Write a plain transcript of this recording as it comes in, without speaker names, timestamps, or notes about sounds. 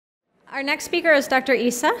Our next speaker is Dr.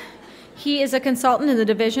 Issa. He is a consultant in the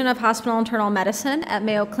Division of Hospital Internal Medicine at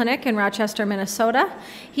Mayo Clinic in Rochester, Minnesota.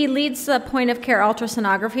 He leads the point-of-care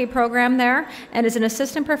ultrasonography program there and is an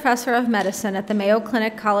assistant professor of medicine at the Mayo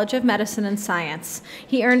Clinic College of Medicine and Science.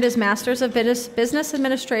 He earned his Master's of Business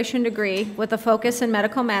Administration degree with a focus in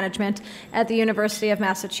medical management at the University of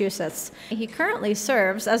Massachusetts. He currently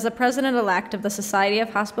serves as the president-elect of the Society of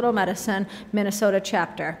Hospital Medicine Minnesota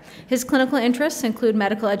chapter. His clinical interests include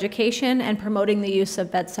medical education and promoting the use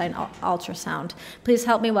of bedside ultrasound. Please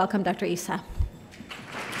help me welcome Dr. Issa.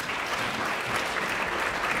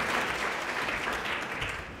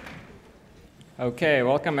 Okay,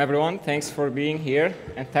 welcome everyone. Thanks for being here,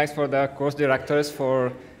 and thanks for the course directors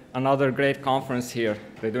for another great conference here.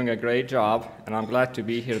 They're doing a great job, and I'm glad to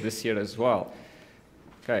be here this year as well.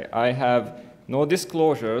 Okay, I have no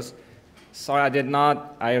disclosures. Sorry,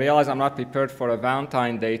 I realize I'm not prepared for a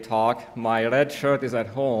Valentine's Day talk. My red shirt is at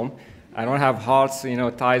home. I don't have hearts,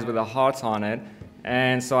 ties with the hearts on it.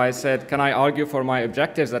 And so I said, can I argue for my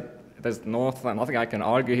objectives? That there's nothing I can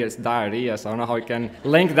argue here. It's diarrhea, so I don't know how we can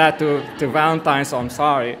link that to Valentine's, so I'm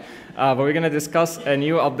sorry. But we're going to discuss a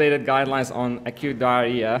new updated guidelines on acute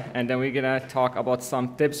diarrhea, and then we're going to talk about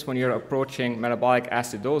some tips when you're approaching metabolic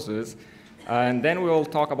acidosis. And then we'll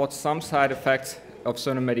talk about some side effects of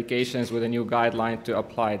certain medications with a new guideline to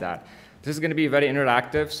apply that. This is going to be very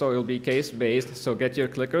interactive, so it'll be case-based, so get your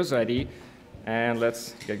clickers ready, and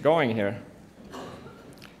let's get going here.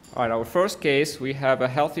 All right, our first case, we have a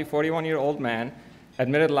healthy 41-year-old man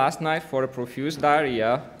admitted last night for a profuse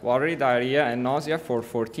diarrhea, watery diarrhea, and nausea for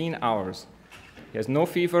 14 hours. He has no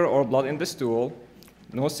fever or blood in the stool,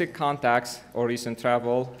 no sick contacts or recent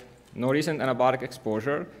travel, no recent antibiotic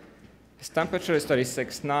exposure. His temperature is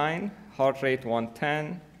 36.9, heart rate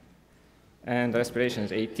 110, and the respiration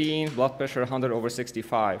is 18, blood pressure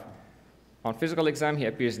 100/65. On physical exam, he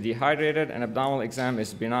appears dehydrated, and abdominal exam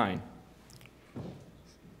is benign.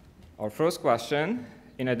 Our first question,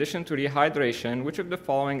 in addition to dehydration, which of the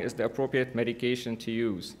following is the appropriate medication to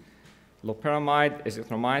use? Loperamide,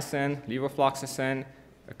 azithromycin, levofloxacin,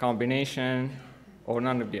 a combination, or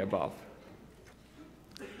none of the above?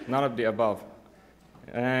 None of the above,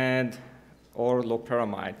 or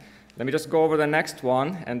loperamide. Let me just go over the next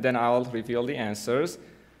one, and then I'll reveal the answers.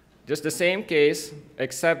 Just the same case,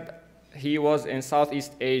 except he was in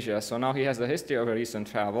Southeast Asia, so now he has a history of a recent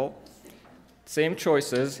travel. Same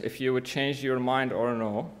choices, if you would change your mind or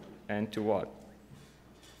no, and to what?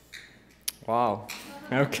 Wow,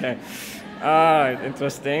 okay. All right,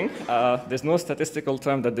 interesting. There's no statistical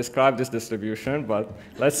term that describes this distribution, but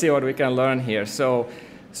let's see what we can learn here. So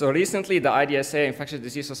recently, the IDSA, Infectious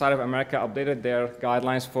Disease Society of America, updated their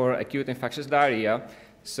guidelines for acute infectious diarrhea.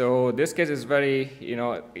 So this case is very,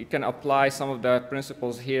 you can apply some of the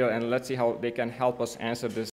principles here, and let's see how they can help us answer this